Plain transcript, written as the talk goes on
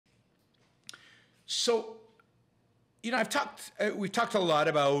So, we've talked a lot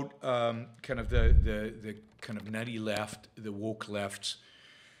about kind of the kind of nutty left, the woke left's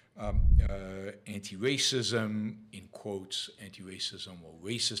anti-racism, in quotes, anti-racism or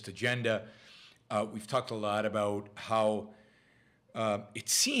racist agenda. We've talked a lot about how it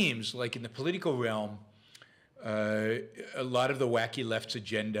seems like in the political realm, a lot of the wacky left's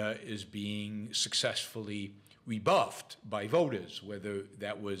agenda is being successfully rebuffed by voters, whether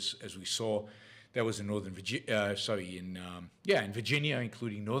that was, as we saw, that was in Northern Virginia, in Virginia,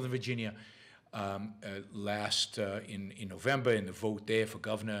 including Northern Virginia, in November in the vote there for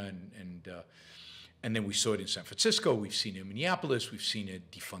governor, and then we saw it in San Francisco. We've seen it in Minneapolis. We've seen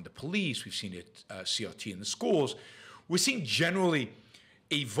it defund the police. We've seen it CRT in the schools. We're seeing generally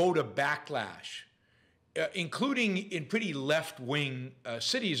a voter backlash, including in pretty left-wing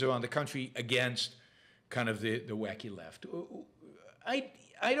cities around the country against kind of the wacky left.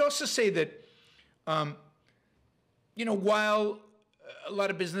 I'd also say that, while a lot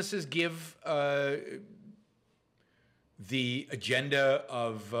of businesses give the agenda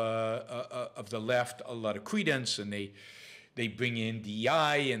of the left a lot of credence, and they bring in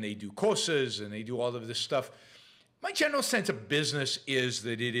DEI and they do courses and they do all of this stuff, my general sense of business is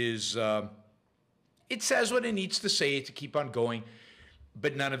that it says what it needs to say to keep on going,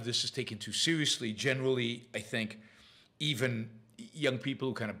 but none of this is taken too seriously. Generally, I think even young people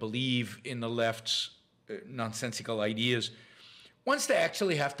who kind of believe in the left's nonsensical ideas, once they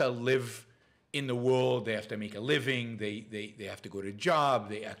actually have to live in the world, they have to make a living, they have to go to a job,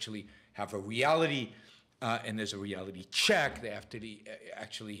 they actually have a reality, and there's a reality check. They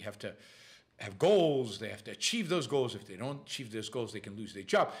actually have to have goals. They have to achieve those goals. If they don't achieve those goals, they can lose their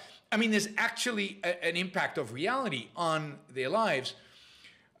job. I mean, there's actually an impact of reality on their lives.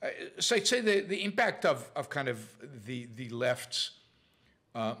 So I'd say the impact of kind of the left's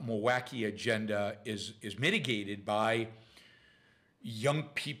more wacky agenda is mitigated by young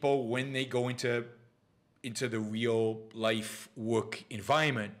people when they go into the real life work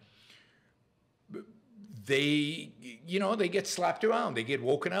environment. They get slapped around, they get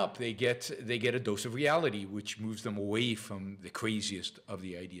woken up, they get a dose of reality, which moves them away from the craziest of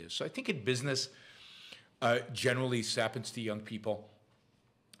the ideas. So I think in business, generally this happens to young people.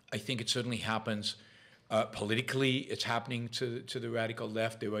 I think it certainly happens politically. It's happening to the radical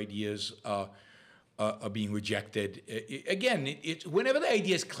left. Their ideas are being rejected. Again, whenever the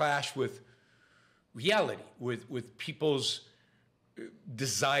ideas clash with reality, with people's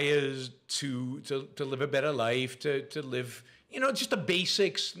desires to live a better life, to live, just the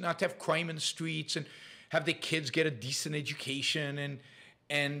basics, not to have crime in the streets, and have their kids get a decent education,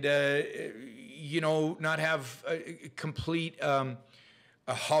 and not have a complete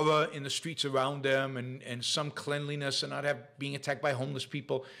a horror in the streets around them, and some cleanliness, and not have being attacked by homeless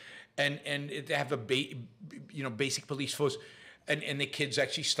people, and to have a basic police force, and the kids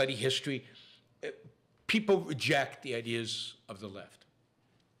actually study history. People reject the ideas of the left.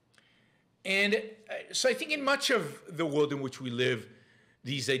 And so I think in much of the world in which we live,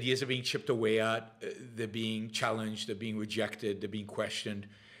 these ideas are being chipped away at, they're being challenged, they're being rejected, they're being questioned.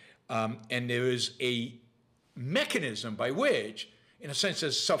 And there is a mechanism by which, in a sense,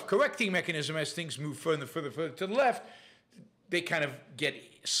 a self-correcting mechanism, as things move further to the left, they kind of get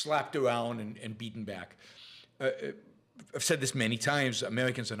slapped around and beaten back. I've said this many times,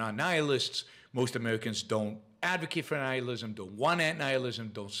 Americans are not nihilists. Most Americans don't advocate for nihilism, don't want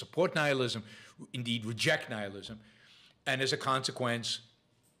nihilism, don't support nihilism, indeed reject nihilism. And as a consequence,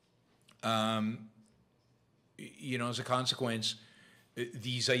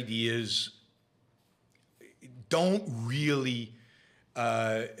 these ideas don't really,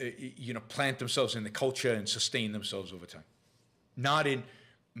 plant themselves in the culture and sustain themselves over time. Not in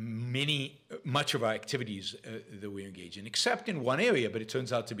much of our activities that we engage in, except in one area, but it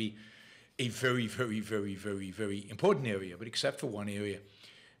turns out to be a very, very, very, very, very important area, but except for one area,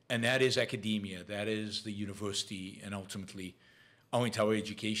 and that is academia, that is the university, and ultimately our entire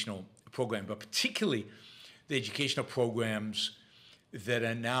educational program, but particularly the educational programs that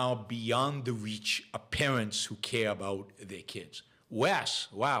are now beyond the reach of parents who care about their kids. Wes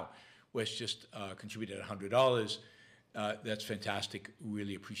just contributed $100. That's fantastic.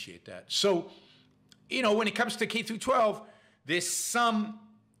 Really appreciate that. So, when it comes to K through 12, there's some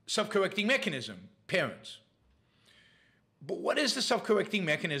self-correcting mechanism, parents. But what is the self-correcting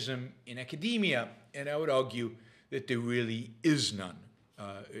mechanism in academia? And I would argue that there really is none.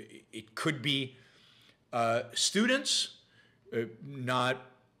 It could be students not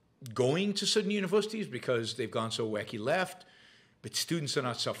going to certain universities because they've gone so wacky left, but students are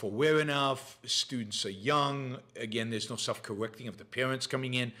not self-aware enough, students are young, again, there's no self-correcting of the parents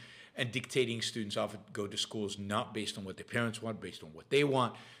coming in and dictating students often go to schools not based on what their parents want, based on what they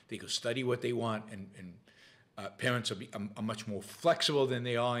want. They go study what they want, and parents are much more flexible than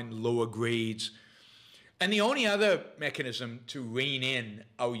they are in lower grades. And the only other mechanism to rein in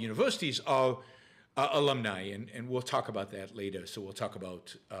our universities are alumni, and we'll talk about that later. So we'll talk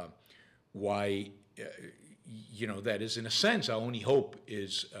about why, that is, in a sense, our only hope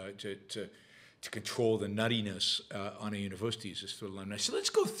is to control the nuttiness on our universities is through alumni. So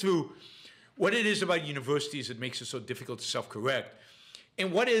let's go through what it is about universities that makes it so difficult to self-correct,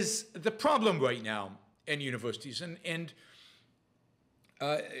 and what is the problem right now in universities. And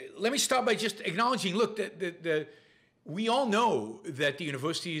let me start by just acknowledging, look, we all know that the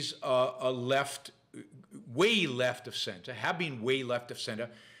universities are way left of center, have been way left of center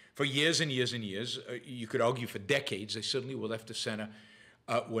for years and years and years. You could argue for decades. They certainly were left of center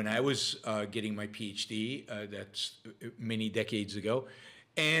when I was getting my PhD. That's many decades ago.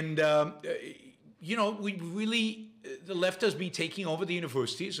 And, we really, the left has been taking over the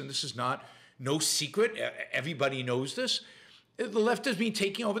universities, and this is no secret. Everybody knows this. The left has been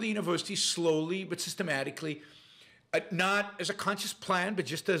taking over the universities slowly but systematically, not as a conscious plan, but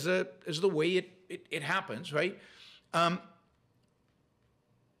just as the way it happens, right?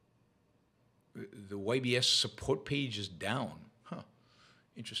 The YBS support page is down. Huh.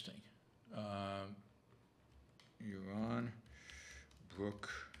 Interesting. You're on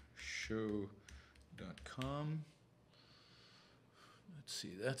brookshow.com. Let's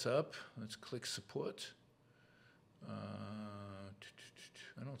see, that's up. Let's click support.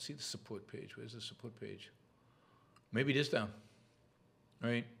 I don't see the support page. Where's the support page? Maybe it is down.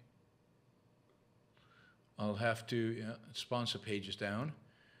 Right? I'll have to, sponsor page is down.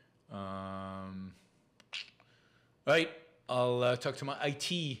 Right, I'll talk to my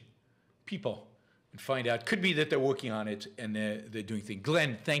IT people and find out. Could be that they're working on it and they're doing things.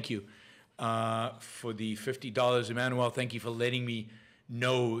 Glenn, thank you for the $50. Emmanuel, thank you for letting me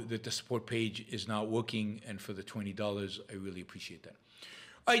know that the support page is not working, and for the $20, I really appreciate that.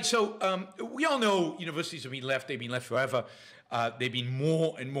 All right, so we all know universities have been left. They've been left forever. They've been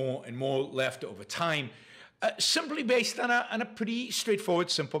more and more and more left over time, simply based on a pretty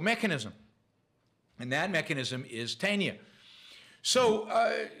straightforward, simple mechanism. And that mechanism is tenure. So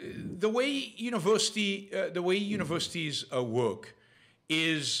the way universities work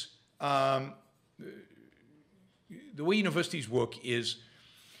is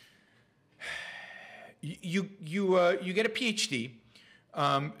you get a PhD.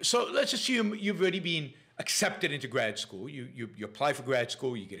 So let's assume you've already been accepted into grad school. You apply for grad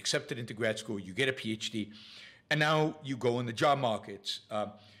school, you get accepted into grad school, you get a PhD, and now you go in the job market.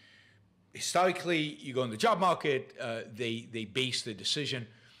 Historically, you go in the job market. They base the decision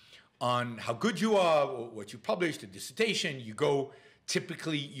on how good you are, or what you published, a dissertation.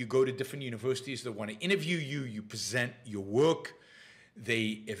 Typically, you go to different universities that want to interview you. You present your work.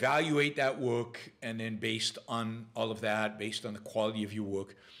 They evaluate that work, and then based on all of that, based on the quality of your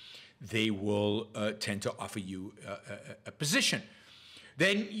work, they will tend to offer you a position.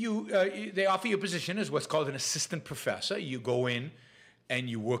 Then they offer you a position as what's called an assistant professor. You go in and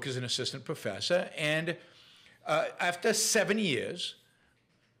you work as an assistant professor, and after 7 years,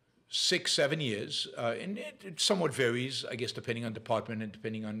 6, 7 years, and it somewhat varies, I guess, depending on department and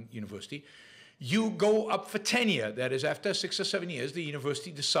depending on university, you go up for tenure. That is, after 6 or 7 years, the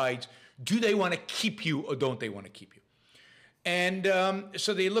university decides, do they want to keep you or don't they want to keep you? And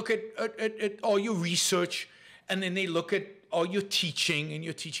so they look at all your research, and then they look at all your teaching and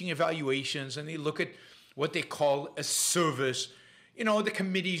your teaching evaluations, and they look at what they call a service. The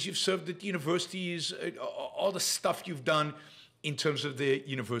committees you've served at the universities, all the stuff you've done in terms of the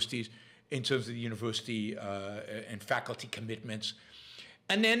universities, in terms of the university and faculty commitments.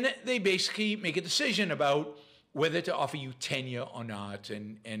 And then they basically make a decision about whether to offer you tenure or not.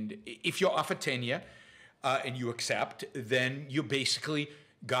 And if you're offered tenure and you accept, then you basically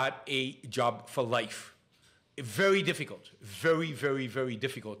got a job for life. Very difficult, very, very, very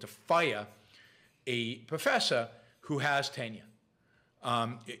difficult to fire a professor who has tenure.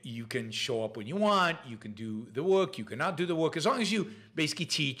 You can show up when you want, you can do the work, you cannot do the work, as long as you basically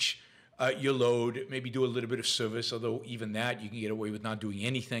teach your load, maybe do a little bit of service, although even that you can get away with not doing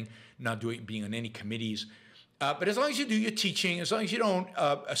anything, being on any committees. But as long as you do your teaching, as long as you don't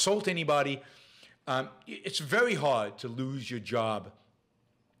assault anybody, it's very hard to lose your job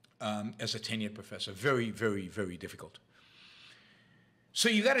as a tenured professor. Very, very, very difficult. So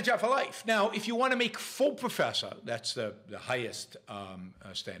you got a job for life. Now, if you want to make full professor, that's the highest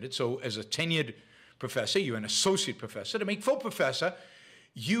standard. So as a tenured professor, you're an associate professor. To make full professor,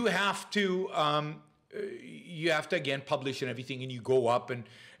 you have to again publish and everything, and you go up, and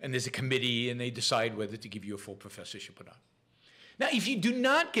and there's a committee, and they decide whether to give you a full professorship or not. Now, if you do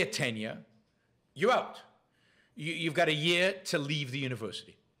not get tenure, you're out. You've got a year to leave the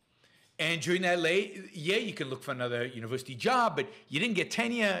university. And during that year, you can look for another university job, but you didn't get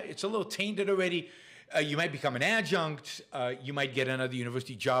tenure. It's a little tainted already. You might become an adjunct. You might get another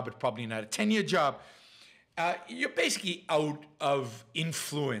university job, but probably not a tenure job. You're basically out of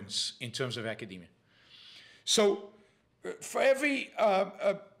influence in terms of academia. So for every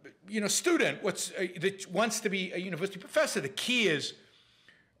student that wants to be a university professor, the key is,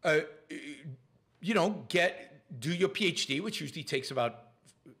 do your PhD, which usually takes about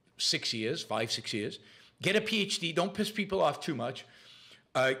 6 years, 5-6 years. Get a PhD. Don't piss people off too much.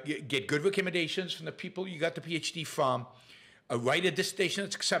 Get good recommendations from the people you got the PhD from. Write a dissertation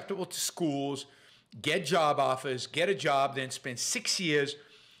that's acceptable to schools. Get job offers. Get a job. Then spend 6 years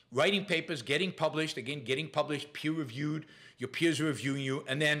writing papers, getting published. Again, getting published, peer-reviewed. Your peers are reviewing you.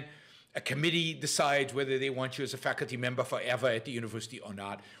 And then a committee decides whether they want you as a faculty member forever at the university or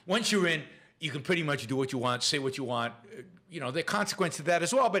not. Once you're in, you can pretty much do what you want, say what you want. There are consequences to that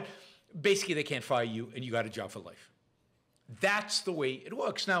as well, but basically they can't fire you and you got a job for life. That's the way it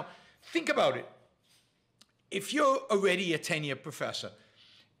works. Now, think about it. If you're already a tenure professor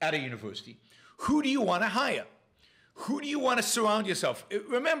at a university, who do you want to hire? Who do you want to surround yourself?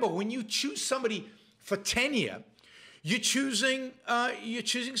 Remember, when you choose somebody for tenure, you're choosing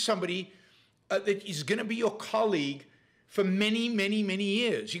somebody that is going to be your colleague for many, many, many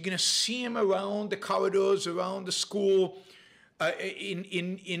years. You're going to see him around the corridors, around the school,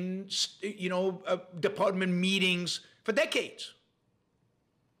 in department meetings for decades.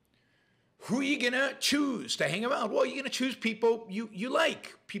 Who are you going to choose to hang around? Well, you're going to choose people you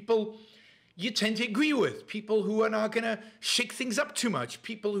like, people you tend to agree with, people who are not going to shake things up too much,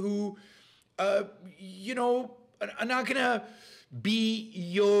 people who, are not going to be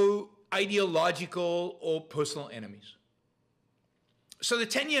your ideological or personal enemies. So the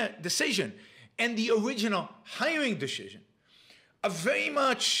tenure decision and the original hiring decision are very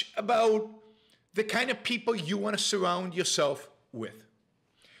much about the kind of people you want to surround yourself with,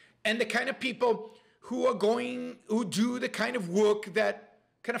 and the kind of people who do the kind of work that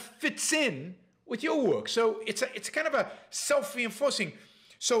kind of fits in with your work. So it's kind of a self-reinforcing.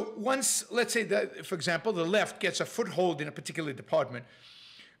 So once, let's say that, for example, the left gets a foothold in a particular department,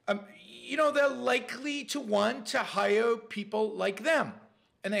 they're likely to want to hire people like them.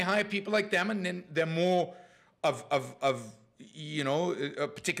 And they hire people like them, and then they're more of a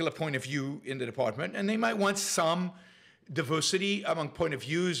particular point of view in the department. And they might want some diversity among point of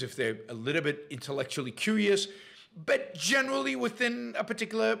views if they're a little bit intellectually curious. But generally within a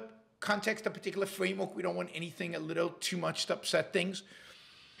particular context, a particular framework, we don't want anything a little too much to upset things.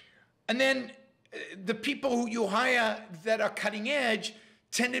 And then the people who you hire that are cutting edge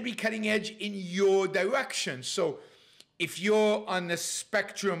tend to be cutting edge in your direction. So if you're on the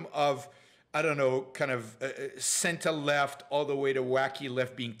spectrum of, I don't know, kind of center left all the way to wacky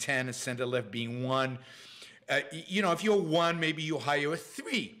left being 10 and center left being 1, if you're 1, maybe you hire a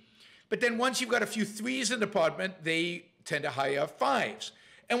 3. But then once you've got a few 3s in the department, they tend to hire 5s.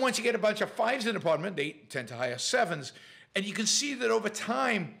 And once you get a bunch of 5s in the department, they tend to hire 7s. And you can see that over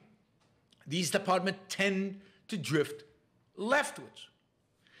time, these departments tend to drift leftwards.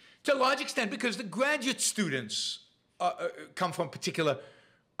 To a large extent, because the graduate students come from a particular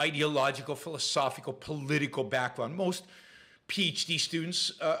ideological, philosophical, political background. Most PhD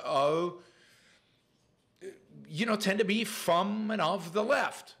students tend to be from and of the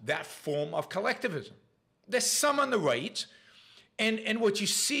left, that form of collectivism. There's some on the right, and what you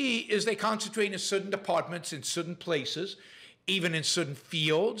see is they concentrate in certain departments, in certain places, even in certain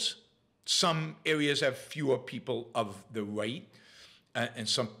fields. Some areas have fewer people of the right, and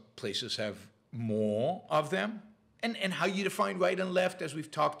some places have more of them. And how you define right and left, as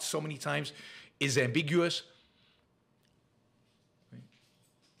we've talked so many times, is ambiguous.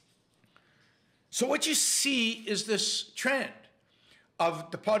 So what you see is this trend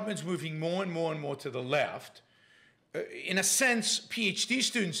of departments moving more and more and more to the left. In a sense, PhD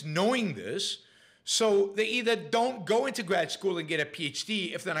students knowing this, so they either don't go into grad school and get a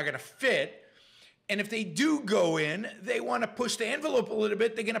PhD if they're not going to fit, and if they do go in, they want to push the envelope a little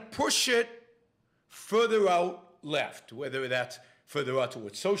bit. They're going to push it further out left, whether that's further out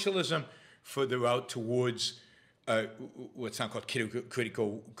towards socialism, further out towards what's now called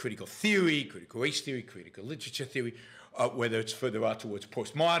critical theory, critical race theory, critical literature theory, whether it's further out towards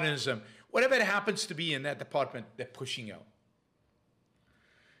postmodernism, whatever it happens to be in that department, they're pushing out.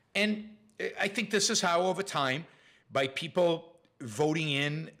 And I think this is how, over time, by people voting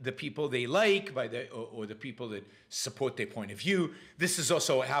in the people they like or the people that support their point of view. This is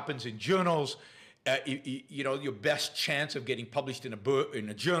also what happens in journals. You know, your best chance of getting published in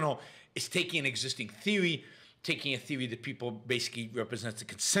a journal is taking an existing theory, taking a theory that people basically represents a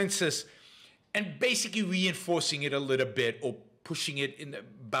consensus, and basically reinforcing it a little bit or pushing it in the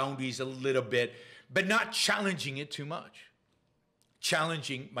boundaries a little bit, but not challenging it too much.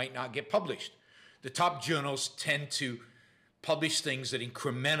 Challenging might not get published. The top journals tend to publish things that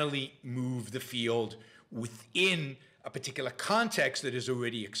incrementally move the field within a particular context that is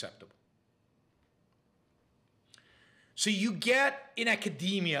already acceptable. So you get in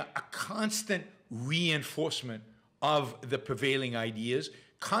academia a constant reinforcement of the prevailing ideas,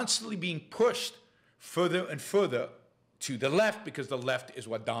 constantly being pushed further and further to the left, because the left is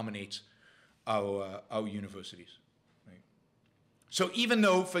what dominates our universities. Right? So even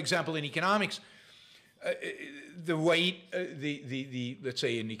though, for example, in economics, the right, let's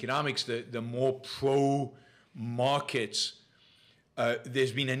say in economics, the more pro-markets,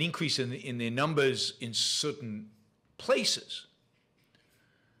 there's been an increase in their numbers in certain places.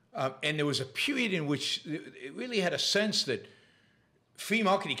 And there was a period in which it really had a sense that free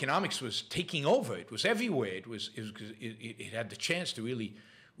market economics was taking over. It was everywhere. It had the chance to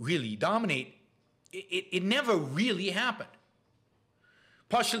really dominate. It never really happened.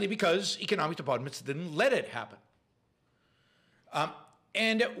 Partially because economic departments didn't let it happen.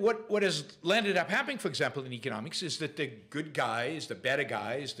 And what has ended up happening, for example, in economics, is that the good guys, the better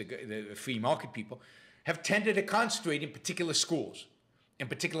guys, the free market people, have tended to concentrate in particular schools, in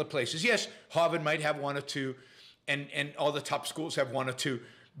particular places. Yes, Harvard might have one or two, and all the top schools have one or two,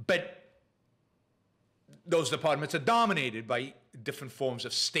 but those departments are dominated by different forms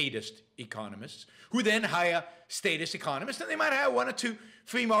of statist economists, who then hire statist economists, and they might hire one or two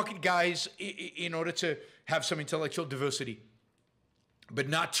free market guys in order to have some intellectual diversity, but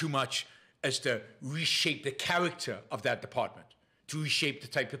not too much as to reshape the character of that department, to reshape the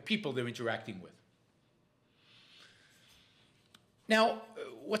type of people they're interacting with. Now,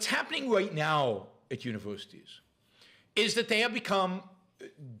 what's happening right now at universities is that they have become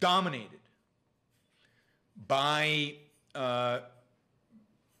dominated by, by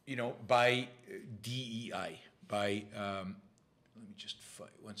DEI, by, let me just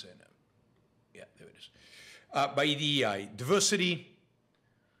find, one second. Yeah, there it is. By DEI, diversity,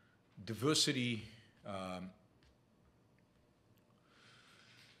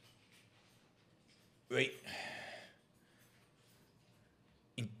 right.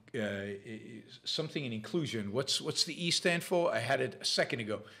 Something in inclusion. What's the E stand for? I had it a second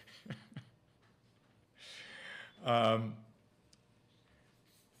ago.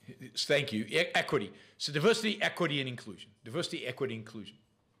 Thank you. Equity. So diversity, equity, and inclusion. Diversity, equity, inclusion.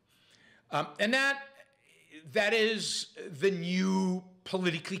 And that is the new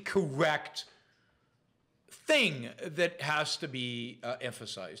politically correct thing that has to be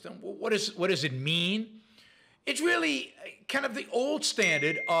emphasized. And what does it mean? It's really kind of the old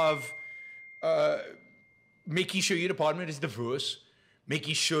standard of making sure your department is diverse,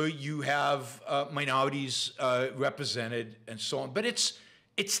 making sure you have minorities represented, and so on. But it's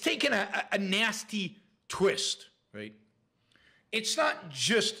taken a nasty twist, right? It's not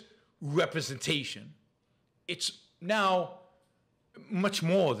just representation. It's now much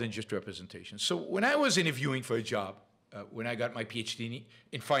more than just representation. So when I was interviewing for a job, when I got my PhD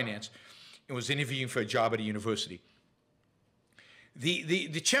in finance, and was interviewing for a job at a university,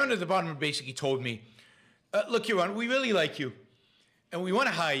 the chairman of the department basically told me, look, Yaron, we really like you, and we want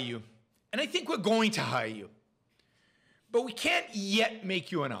to hire you, and I think we're going to hire you, but we can't yet make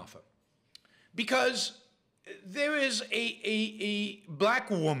you an offer, because there is a black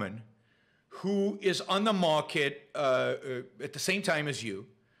woman who is on the market at the same time as you,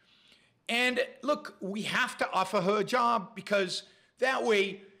 and look, we have to offer her a job, because that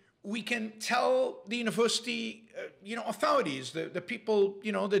way we can tell the university, authorities, the people,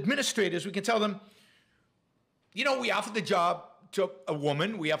 the administrators, we can tell them, we offered the job to a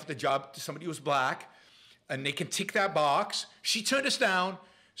woman, we offered the job to somebody who's black, and they can tick that box. She turned us down,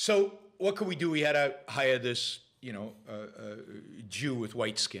 so what could we do? We had to hire this, Jew with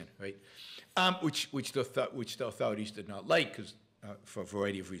white skin, right? Which the authorities did not like, because for a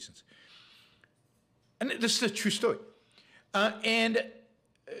variety of reasons. And this is a true story.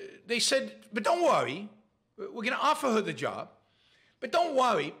 They said, but don't worry, we're going to offer her the job, but don't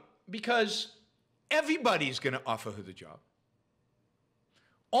worry, because everybody's going to offer her the job.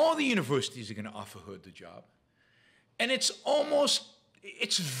 All the universities are going to offer her the job. And it's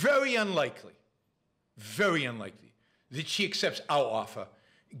very unlikely that she accepts our offer,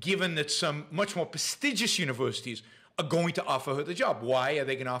 given that some much more prestigious universities are going to offer her the job. Why are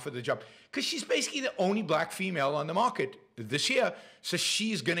they going to offer the job? Because she's basically the only black female on the market this year. So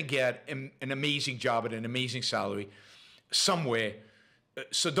she's going to get an amazing job at an amazing salary somewhere.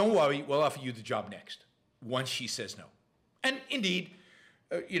 So don't worry, we'll offer you the job next, once she says no. And indeed,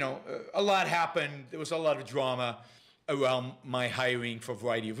 a lot happened. There was a lot of drama around my hiring for a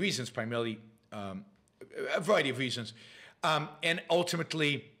variety of reasons, primarily a variety of reasons. And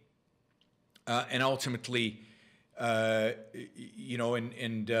ultimately, part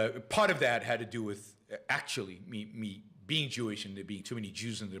of that had to do with actually me being Jewish and there being too many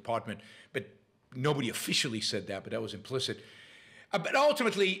Jews in the department. But nobody officially said that, but that was implicit. But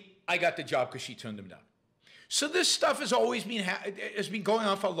ultimately, I got the job because she turned them down. So this stuff has always been has been going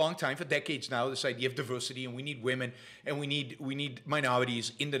on for a long time, for decades now. This idea of diversity, and we need women, and we need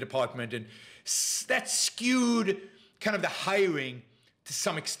minorities in the department, and that skewed kind of the hiring to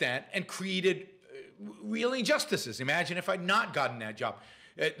some extent and created real injustices. Imagine if I'd not gotten that job.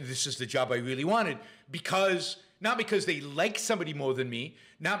 This is the job I really wanted, not because they liked somebody more than me,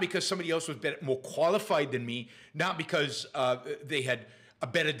 not because somebody else was more qualified than me, not because they had a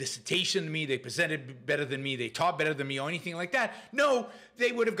better dissertation than me, they presented better than me, they taught better than me, or anything like that. No,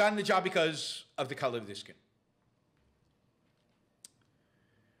 they would have gotten the job because of the color of their skin.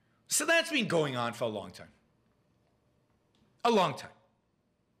 So that's been going on for a long time. A long time.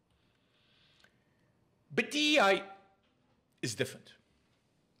 But DEI is different.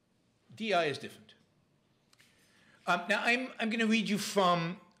 DEI is different. Now, I'm going to read you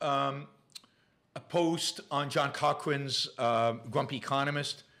from a post on John Cochran's Grumpy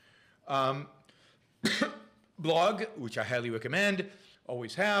Economist blog, which I highly recommend,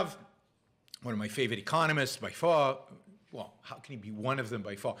 always have. One of my favorite economists by far. Well, how can he be one of them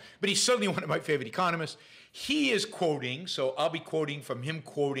by far? But he's certainly one of my favorite economists. He is quoting, so I'll be quoting from him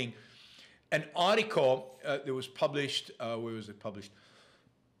quoting an article that was published, where was it published?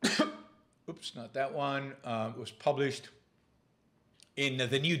 Oops, not that one. It was published in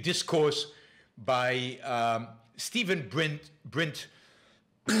The New Discourse by Stephen Brint,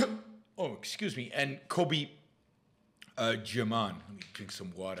 oh, excuse me, and Kobe German. Let me drink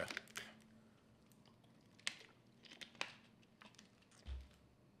some water.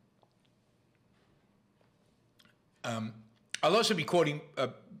 I'll also be quoting,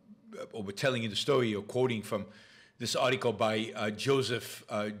 or telling you the story, or quoting from this article by Joseph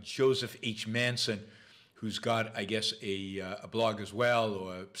H. Manson, who's got, I guess, a blog as well,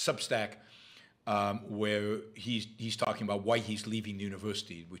 or a Substack, where he's talking about why he's leaving the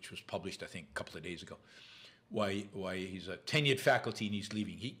university, which was published, I think, a couple of days ago. Why he's a tenured faculty and he's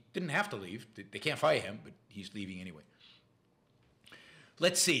leaving. He didn't have to leave. They can't fire him, but he's leaving anyway.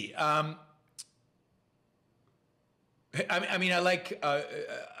 Let's see. I mean, I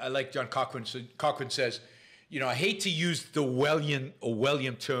like John Cochran. So Cochran says, I hate to use the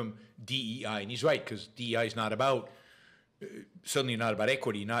Orwellian term DEI, and he's right, because DEI is not about, certainly not about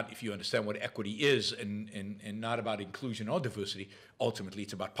equity, not if you understand what equity is, and not about inclusion or diversity. Ultimately,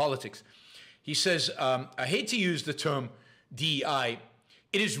 it's about politics. He says, I hate to use the term DEI.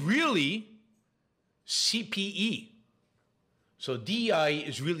 It is really CPE. So DEI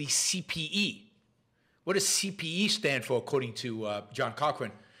is really CPE. What does CPE stand for, according to John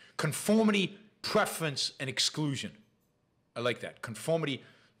Cochran? Conformity, preference, and exclusion. I like that. Conformity,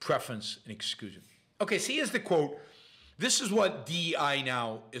 preference, and exclusion. Okay, so here's the quote. This is what DEI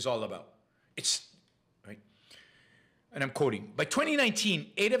now is all about. It's, right? And I'm quoting, by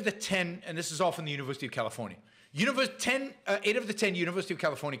 2019, 8 of the 10, and this is all from the University of California, 8 of the 10 University of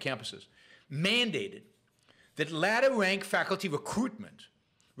California campuses mandated that ladder-rank faculty recruitment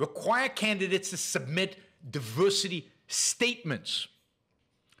require candidates to submit diversity statements.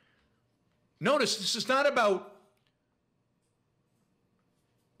 Notice, this is not about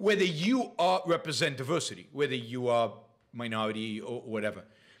whether you represent diversity, whether you are minority or whatever,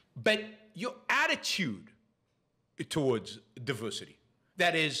 but your attitude towards diversity.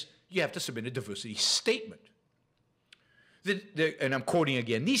 That is, you have to submit a diversity statement. And I'm quoting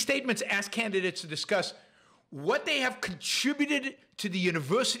again, these statements ask candidates to discuss what they have contributed to the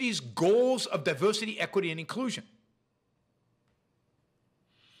university's goals of diversity, equity, and inclusion.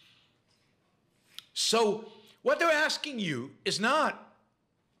 So what they're asking you is not,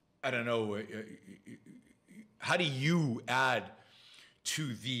 I don't know, how do you add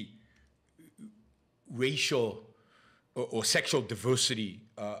to the racial or sexual diversity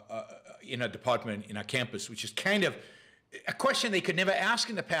in a department, in a campus, which is kind of a question they could never ask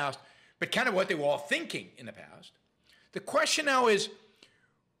in the past, but kind of what they were all thinking in the past. The question now is,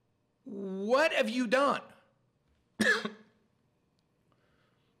 what have you done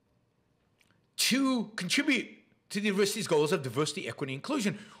to contribute to the university's goals of diversity, equity,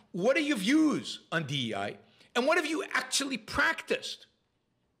 inclusion. What are your views on DEI? And what have you actually practiced?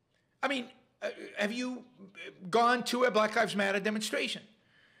 I mean, have you gone to a Black Lives Matter demonstration?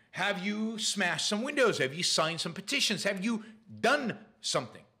 Have you smashed some windows? Have you signed some petitions? Have you done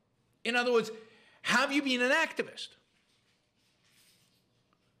something? In other words, have you been an activist?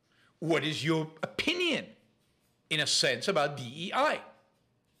 What is your opinion, in a sense, about DEI?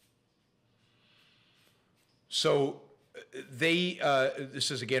 So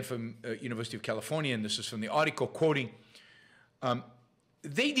this is again from University of California, and this is from the article quoting,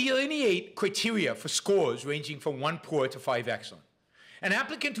 they delineate criteria for scores ranging from 1 poor to 5 excellent. An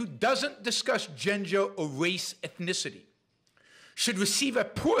applicant who doesn't discuss gender or race ethnicity should receive a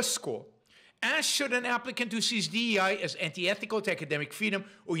poor score, as should an applicant who sees DEI as anti-ethical to academic freedom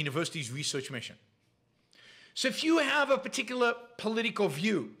or university's research mission. So if you have a particular political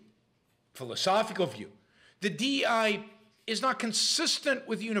view, philosophical view, the DEI is not consistent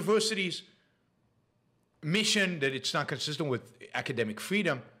with the university's mission, that it's not consistent with academic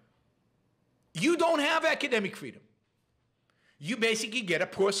freedom, you don't have academic freedom. You basically get a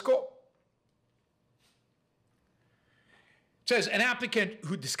poor score. It says, an applicant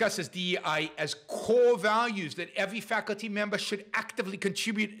who discusses DEI as core values that every faculty member should actively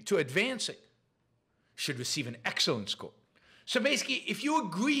contribute to advancing should receive an excellent score. So basically, if you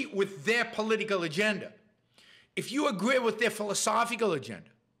agree with their political agenda, if you agree with their philosophical agenda,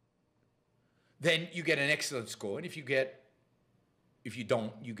 then you get an excellent score. And if you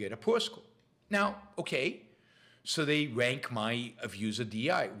don't, you get a poor score. Now, okay, so they rank my views of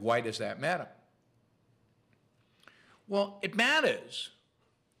DEI. Why does that matter? Well, it matters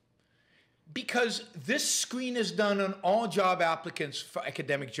because this screen is done on all job applicants for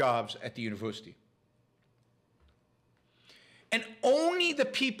academic jobs at the university. And only the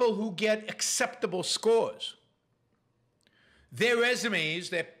people who get acceptable scores, their resumes,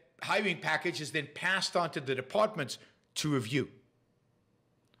 their hiring package is then passed on to the departments to review.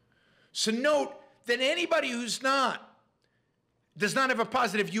 So note that anybody who's does not have a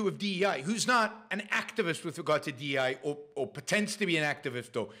positive view of DEI, who's not an activist with regard to DEI or pretends to be an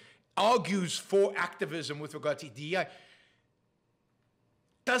activist or argues for activism with regard to DEI,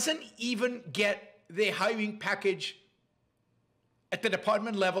 doesn't even get their hiring package at the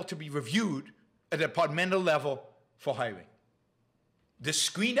department level to be reviewed at the departmental level for hiring. They're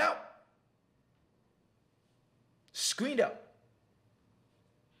screened out. Screened out.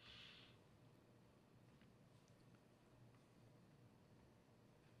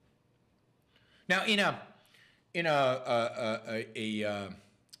 Now, in a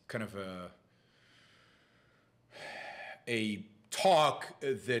kind of a talk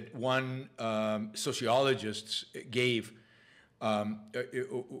that one sociologist gave,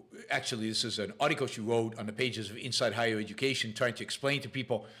 actually this is an article she wrote on the pages of Inside Higher Education, trying to explain to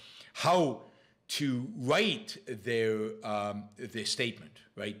people how to write their statement,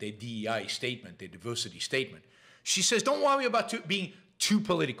 right? Their DEI statement, their diversity statement. She says, don't worry about being too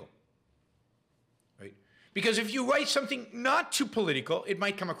political. Because if you write something not too political, it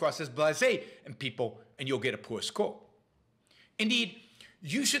might come across as blasé and you'll get a poor score. Indeed,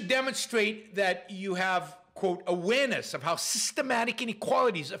 you should demonstrate that you have, quote, awareness of how systematic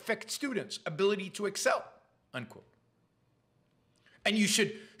inequalities affect students' ability to excel, unquote. And you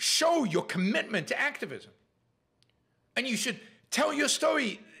should show your commitment to activism. And you should tell your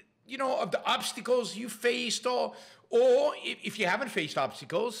story, you know, of the obstacles you faced, or if you haven't faced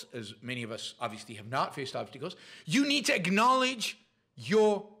obstacles, as many of us obviously have not faced obstacles, you need to acknowledge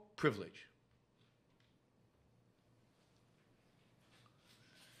your privilege.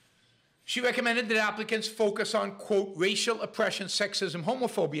 She recommended that applicants focus on, quote, racial oppression, sexism,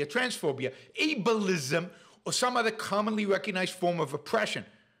 homophobia, transphobia, ableism, or some other commonly recognized form of oppression.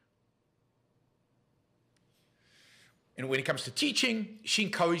 And when it comes to teaching, she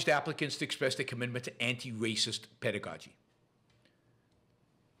encouraged applicants to express their commitment to anti-racist pedagogy.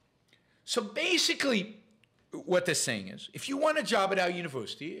 So basically, what they're saying is, if you want a job at our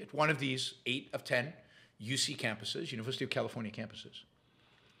university, at one of these 8 of 10 UC campuses, University of California campuses,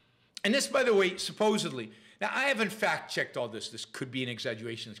 and this, by the way, supposedly, now I haven't fact-checked all this. This could be an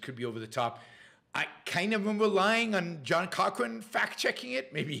exaggeration. This could be over the top. I kind of am relying on John Cochran fact-checking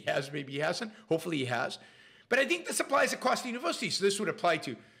it. Maybe he has, maybe he hasn't. Hopefully he has. But I think this applies across the university. So this would apply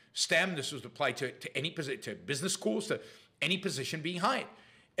to STEM. This would apply to any position, to business schools, to any position being hired.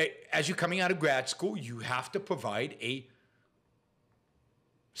 As you're coming out of grad school, you have to provide a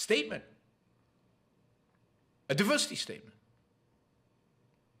statement, a diversity statement.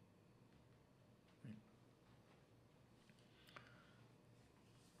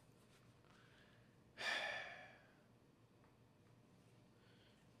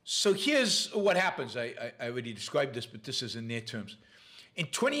 So here's what happens. I already described this, but this is in their terms. In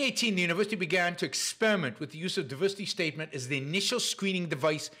 2018, the university began to experiment with the use of diversity statement as the initial screening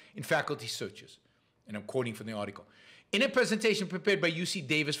device in faculty searches. And I'm quoting from the article. In a presentation prepared by UC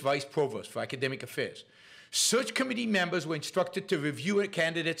Davis Vice Provost for Academic Affairs, search committee members were instructed to review a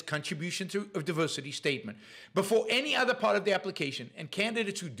candidate's contribution to a diversity statement before any other part of the application, and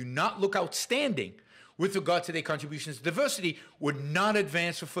candidates who do not look outstanding with regard to their contributions to diversity would not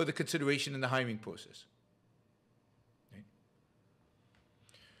advance for further consideration in the hiring process.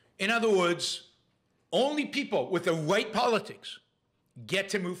 In other words, only people with the right politics get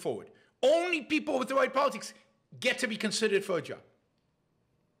to move forward. Only people with the right politics get to be considered for a job.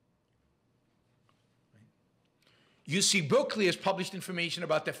 UC Berkeley has published information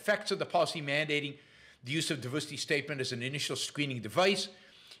about the effects of the policy mandating the use of diversity statement as an initial screening device.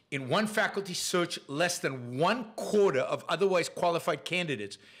 In one faculty search, less than 1/4 of otherwise qualified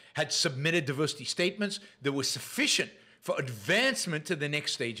candidates had submitted diversity statements that were sufficient for advancement to the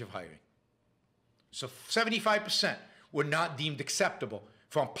next stage of hiring. So 75% were not deemed acceptable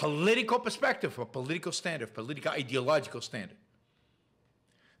from a political perspective, from a political standard, political ideological standard.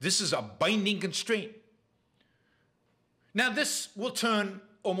 This is a binding constraint. Now, this will turn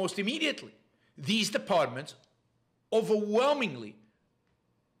almost immediately. These departments overwhelmingly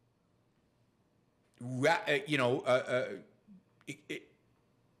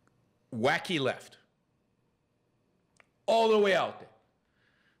wacky left, all the way out there,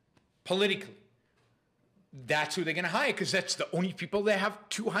 politically. That's who they're going to hire, because that's the only people they have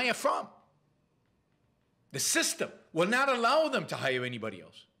to hire from. The system will not allow them to hire anybody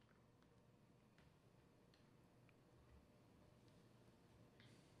else.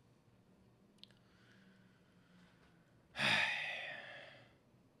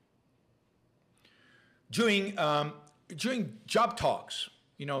 During job talks,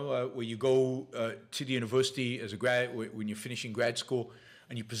 where you go to the university as a grad, when you're finishing grad school,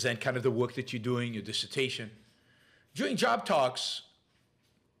 and you present kind of the work that you're doing, your dissertation. During job talks,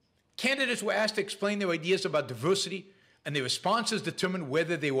 candidates were asked to explain their ideas about diversity, and their responses determined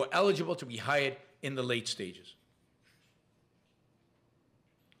whether they were eligible to be hired in the late stages.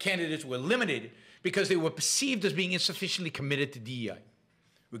 Candidates were eliminated because they were perceived as being insufficiently committed to DEI,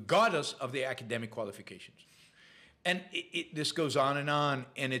 regardless of their academic qualifications. And this goes on, and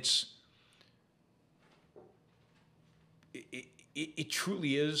it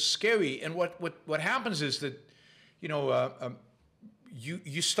truly is scary. And what happens is that, you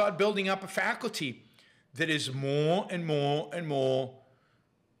start building up a faculty that is more and more and more,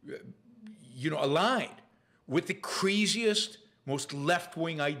 aligned with the craziest, most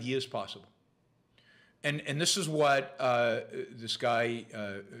left-wing ideas possible. And this is what this guy,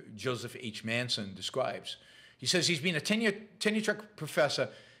 Joseph H. Manson, describes. He says he's been a tenure-track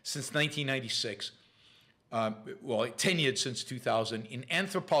professor since 1996, tenured since 2000 in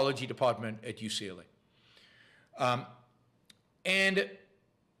anthropology department at UCLA. For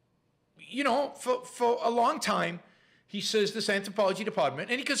a long time, he says this anthropology department,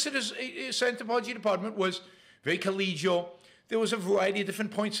 and he considers his anthropology department was very collegial. There was a variety of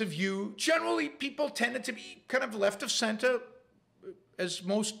different points of view. Generally, people tended to be kind of left of center, as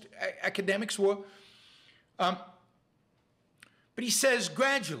most academics were. But he says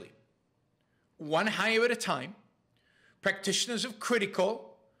gradually, one hire at a time, practitioners of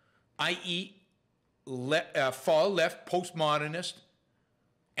critical, i.e. far left postmodernist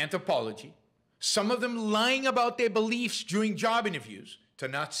anthropology, some of them lying about their beliefs during job interviews to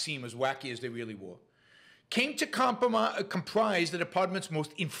not seem as wacky as they really were, came to comprise the department's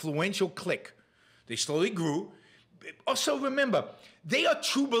most influential clique. They slowly grew. Also remember, they are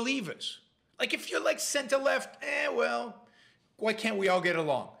true believers. Like if you're like center-left, why can't we all get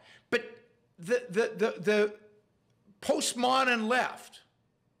along? But the postmodern left,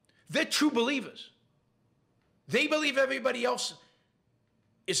 they're true believers. They believe everybody else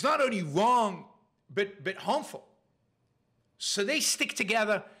is not only wrong, but harmful. So they stick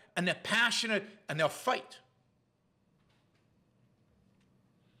together, and they're passionate, and they'll fight.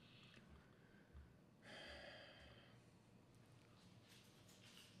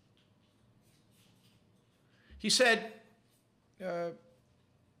 He said,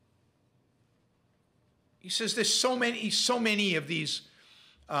 there's so many of these,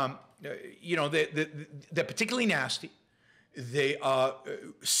 they're particularly nasty. They are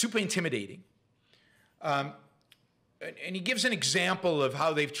super intimidating. And he gives an example of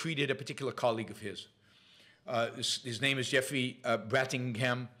how they've treated a particular colleague of his. His name is Jeffrey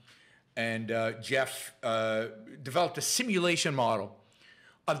Brattingham, and Jeff developed a simulation model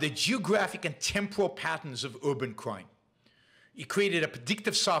of the geographic and temporal patterns of urban crime. He created a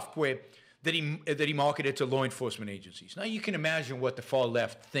predictive software that he marketed to law enforcement agencies. Now you can imagine what the far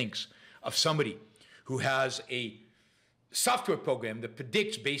left thinks of somebody who has a software program that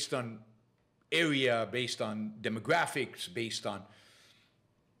predicts based on area, based on demographics, based on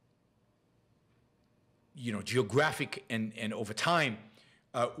geographic and over time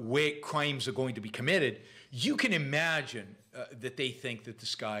where crimes are going to be committed. You can imagine that they think that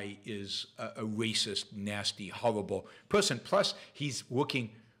this guy is a racist, nasty, horrible person. Plus, he's working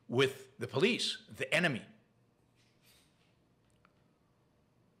with the police, the enemy.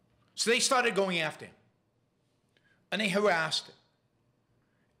 So they started going after him, and they harassed him,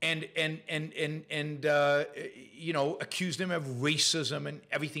 and accused him of racism and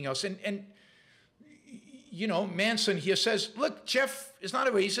everything else. And Manson here says, look, Jeff is not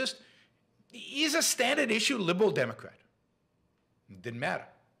a racist. He's a standard issue liberal Democrat. It didn't matter.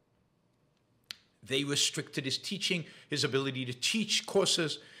 They restricted his teaching, his ability to teach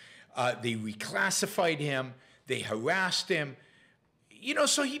courses. They reclassified him. They harassed him.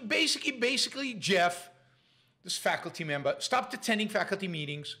 So he basically, Jeff, this faculty member, stopped attending faculty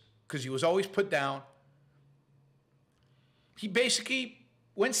meetings because he was always put down. He basically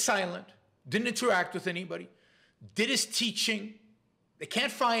went silent, didn't interact with anybody, did his teaching. They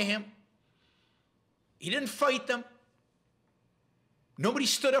can't fire him. He didn't fight them. Nobody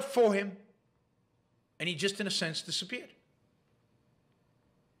stood up for him. And he just, in a sense, disappeared.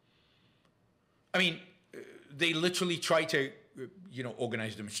 I mean, they literally tried to,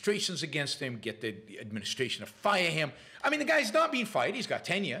 organize demonstrations against him, get the administration to fire him. I mean, the guy's not being fired. He's got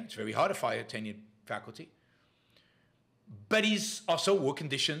tenure. It's very hard to fire tenured faculty. But he's also, work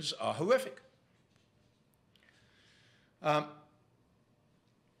conditions are horrific.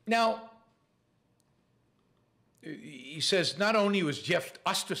 Now, he says not only was Jeff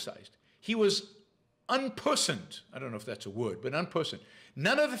ostracized, he was unpersoned. I don't know if that's a word, but unpersoned.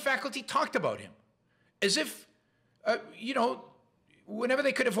 None of the faculty talked about him, as if, whenever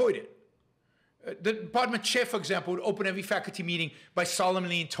they could avoid it. The department chair, for example, would open every faculty meeting by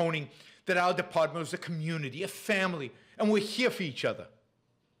solemnly intoning that our department was a community, a family, and we're here for each other,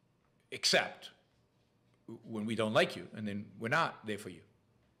 except when we don't like you, and then we're not there for you.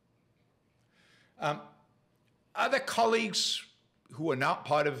 Other colleagues who are not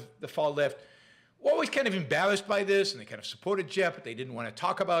part of the far left were always kind of embarrassed by this, and they kind of supported Jeff, but they didn't want to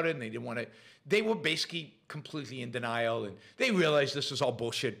talk about it, and they were basically completely in denial, and they realized this was all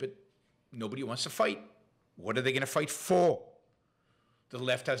bullshit, but nobody wants to fight. What are they going to fight for? The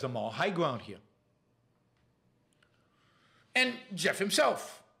left has the moral high ground here. And Jeff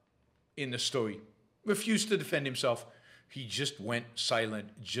himself, in the story, refused to defend himself. He just went silent,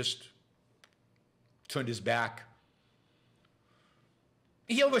 just turned his back.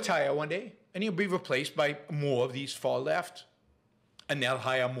 He'll retire one day, and he'll be replaced by more of these far left. And they'll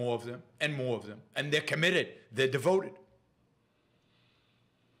hire more of them, and more of them. And they're committed. They're devoted.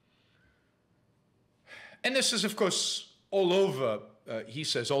 And this is, of course, all over, he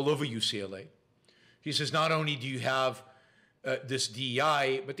says, all over UCLA. He says, not only do you have this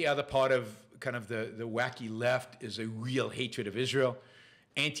DEI, but the other part of kind of the wacky left is a real hatred of Israel,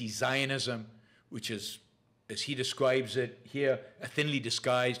 anti-Zionism, which is, as he describes it here, a thinly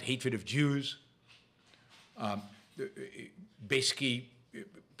disguised hatred of Jews. Basically,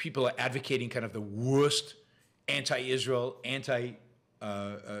 people are advocating kind of the worst anti-Israel,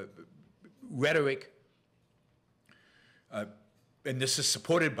 anti-rhetoric. And this is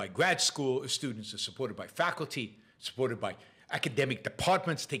supported by grad school students, it's supported by faculty, supported by academic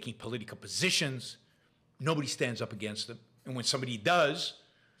departments taking political positions. Nobody stands up against them. And when somebody does,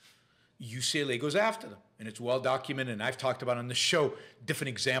 UCLA goes after them. And it's well documented, and I've talked about on the show different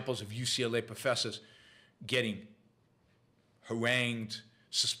examples of UCLA professors getting harangued,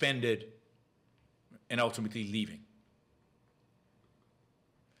 suspended, and ultimately leaving.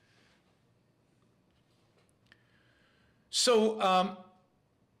 So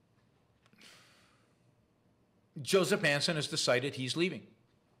Joseph Manson has decided he's leaving.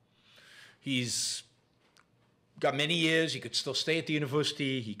 He's got many years. He could still stay at the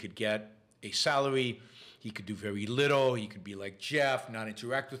university. He could get a salary. He could do very little. He could be like Jeff, not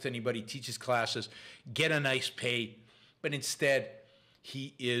interact with anybody, teach his classes, get a nice pay. But instead,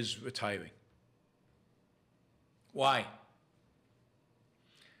 he is retiring. Why?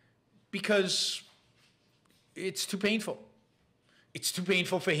 Because it's too painful. It's too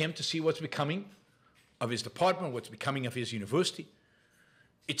painful for him to see what's becoming of his department, what's becoming of his university.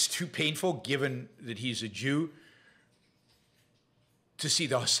 It's too painful, given that he's a Jew, to see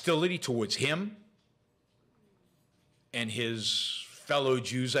the hostility towards him and his fellow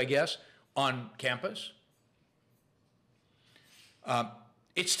Jews, I guess, on campus.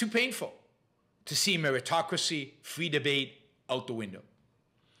 It's too painful to see meritocracy, free debate out the window.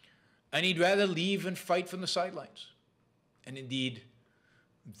 And he'd rather leave and fight from the sidelines. And indeed,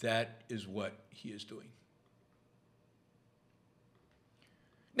 that is what he is doing.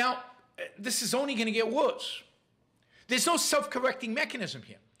 Now, this is only going to get worse. There's no self-correcting mechanism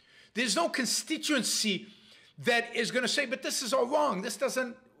here. There's no constituency that is going to say, but this is all wrong. This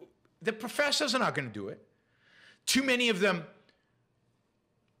doesn't, the professors are not going to do it. Too many of them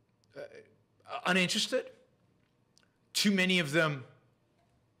are uninterested. Too many of them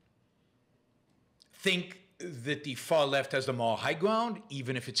think that the far left has the moral high ground,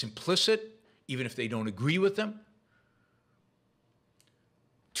 even if it's implicit, even if they don't agree with them.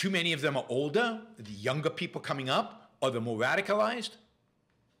 Too many of them are older. The younger people coming up are the more radicalized.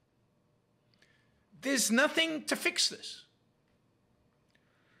 There's nothing to fix this.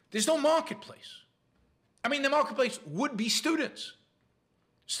 There's no marketplace. I mean, the marketplace would be students.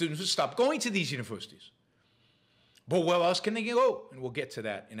 Students would stop going to these universities. But where else can they go? And we'll get to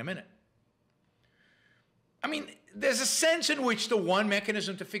that in a minute. I mean, there's a sense in which the one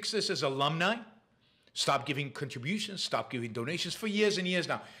mechanism to fix this is alumni. Stop giving contributions, stop giving donations. For years and years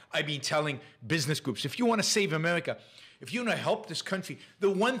now, I've been telling business groups, if you want to save America, if you want to help this country, the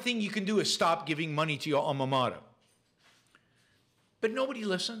one thing you can do is stop giving money to your alma mater. But nobody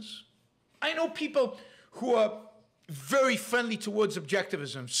listens. I know people who are very friendly towards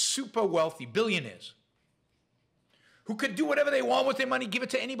objectivism, super wealthy, billionaires, who could do whatever they want with their money, give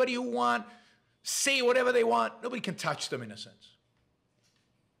it to anybody who want, say whatever they want. Nobody can touch them in a sense.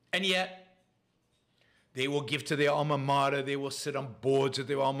 And yet, they will give to their alma mater. They will sit on boards at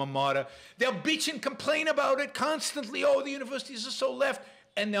their alma mater. They'll bitch and complain about it constantly. Oh, the universities are so left.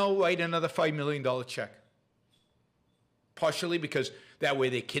 And they'll write another $5 million check. Partially because that way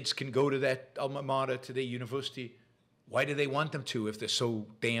their kids can go to that alma mater, to their university. Why do they want them to if they're so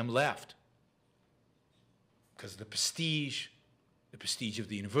damn left? Because of the prestige of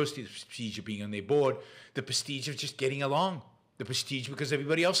the university, the prestige of being on their board, the prestige of just getting along. The prestige because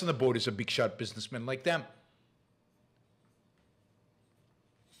everybody else on the board is a big shot businessman like them.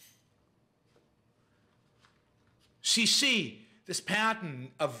 So you see this pattern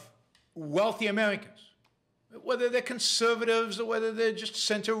of wealthy Americans, whether they're conservatives or whether they're just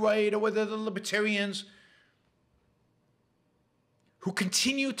center-right or whether they're libertarians, who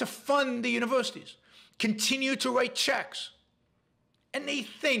continue to fund the universities, continue to write checks, and they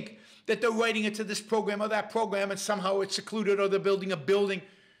think that they're writing it to this program or that program and somehow it's secluded or they're building a building.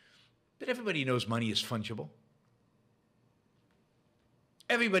 But everybody knows money is fungible.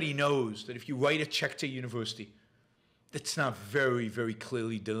 Everybody knows that if you write a check to a university that's not very, very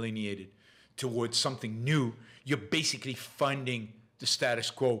clearly delineated towards something new, you're basically funding the status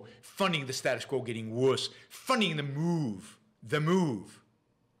quo getting worse, funding the move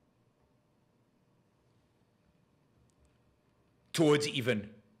towards even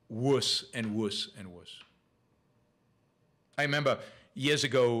worse and worse and worse. I remember years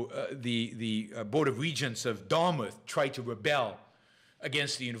ago, the Board of Regents of Dartmouth tried to rebel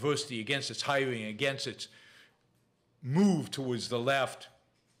against the university, against its hiring, against its move towards the left,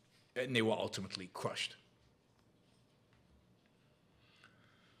 and they were ultimately crushed.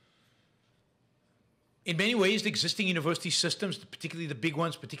 In many ways, the existing university systems, particularly the big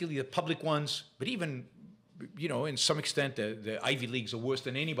ones, particularly the public ones, but even in some extent, the Ivy Leagues are worse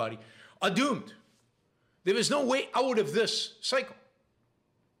than anybody, are doomed. There is no way out of this cycle.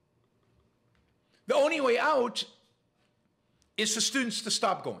 The only way out is for students to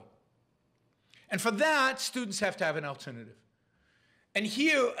stop going. And for that, students have to have an alternative. And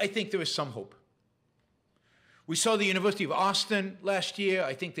here, I think there is some hope. We saw the University of Austin last year.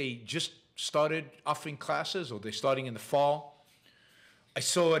 I think they just started offering classes, or they're starting in the fall. I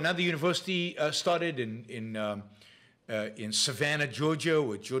saw another university started in Savannah, Georgia,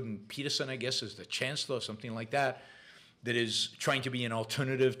 where Jordan Peterson, I guess, is the chancellor or something like that, that is trying to be an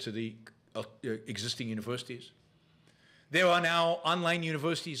alternative to the existing universities. There are now online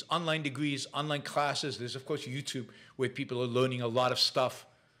universities, online degrees, online classes. There's, of course, YouTube, where people are learning a lot of stuff.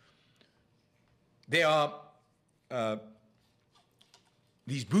 There are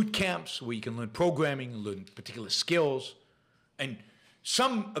these boot camps where you can learn programming, learn particular skills, and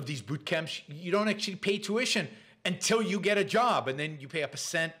some of these boot camps, you don't actually pay tuition until you get a job, and then you pay a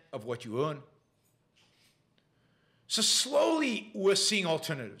 % of what you earn. So slowly, we're seeing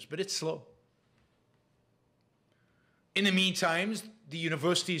alternatives, but it's slow. In the meantime, the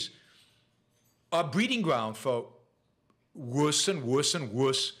universities are breeding ground for worse and worse and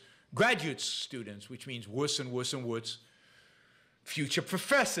worse graduate students, which means worse and worse and worse future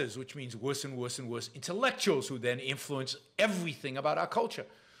professors, which means worse and worse and worse intellectuals who then influence everything about our culture.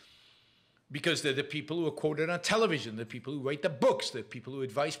 Because they're the people who are quoted on television, the people who write the books, the people who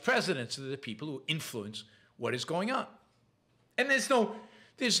advise presidents, they're the people who influence what is going on. And there's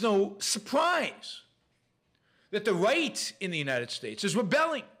no surprise that the right in the United States is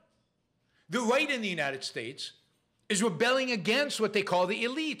rebelling. The right in the United States is rebelling against what they call the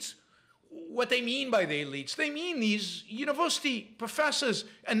elites. What they mean by the elites, they mean these university professors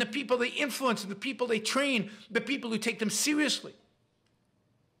and the people they influence and the people they train, the people who take them seriously.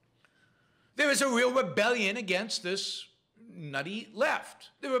 There is a real rebellion against this nutty left.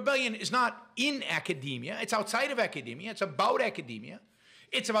 The rebellion is not in academia. It's outside of academia. It's about academia.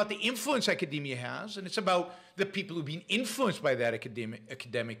 It's about the influence academia has, and it's about the people who've been influenced by that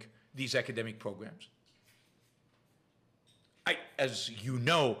these academic programs. As you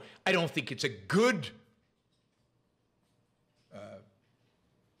know, I don't think it's a good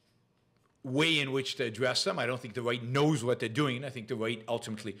way in which to address them. I don't think the right knows what they're doing. I think the right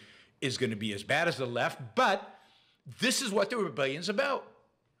ultimately is going to be as bad as the left, but this is what the rebellion's about.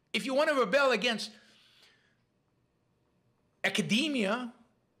 If you want to rebel against academia,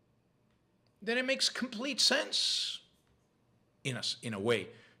 then it makes complete sense in a way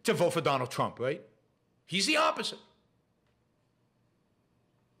to vote for Donald Trump, right? He's the opposite.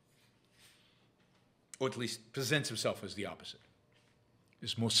 Or at least presents himself as the opposite.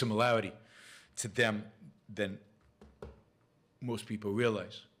 There's more similarity to them than most people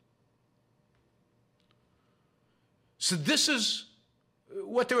realize. So this is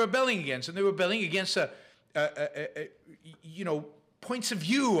what they're rebelling against, and they're rebelling against points of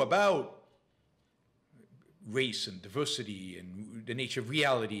view about race and diversity and the nature of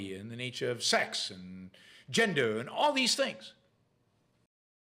reality and the nature of sex and gender and all these things.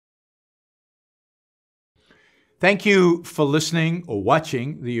 Thank you for listening or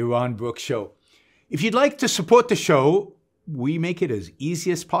watching the Yaron Brooks Show. If you'd like to support the show, we make it as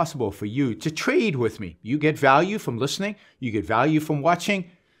easy as possible for you to trade with me. You get value from listening. You get value from watching.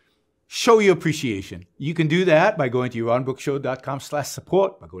 Show your appreciation. You can do that by going to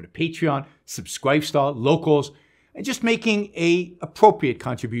yaronbrookshow.com/support, by going to Patreon, Subscribestar, Locals, and just making an appropriate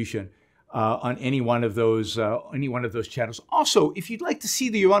contribution on any one of those channels. Also, if you'd like to see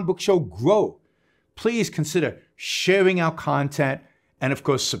the Yaron Brooks Show grow, please consider sharing our content and, of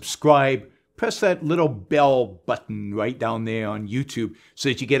course, subscribe. Press that little bell button right down there on YouTube so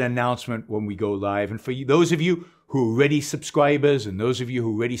that you get an announcement when we go live. And for those of you who are already subscribers and those of you who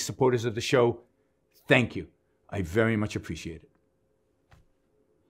are already supporters of the show, thank you. I very much appreciate it.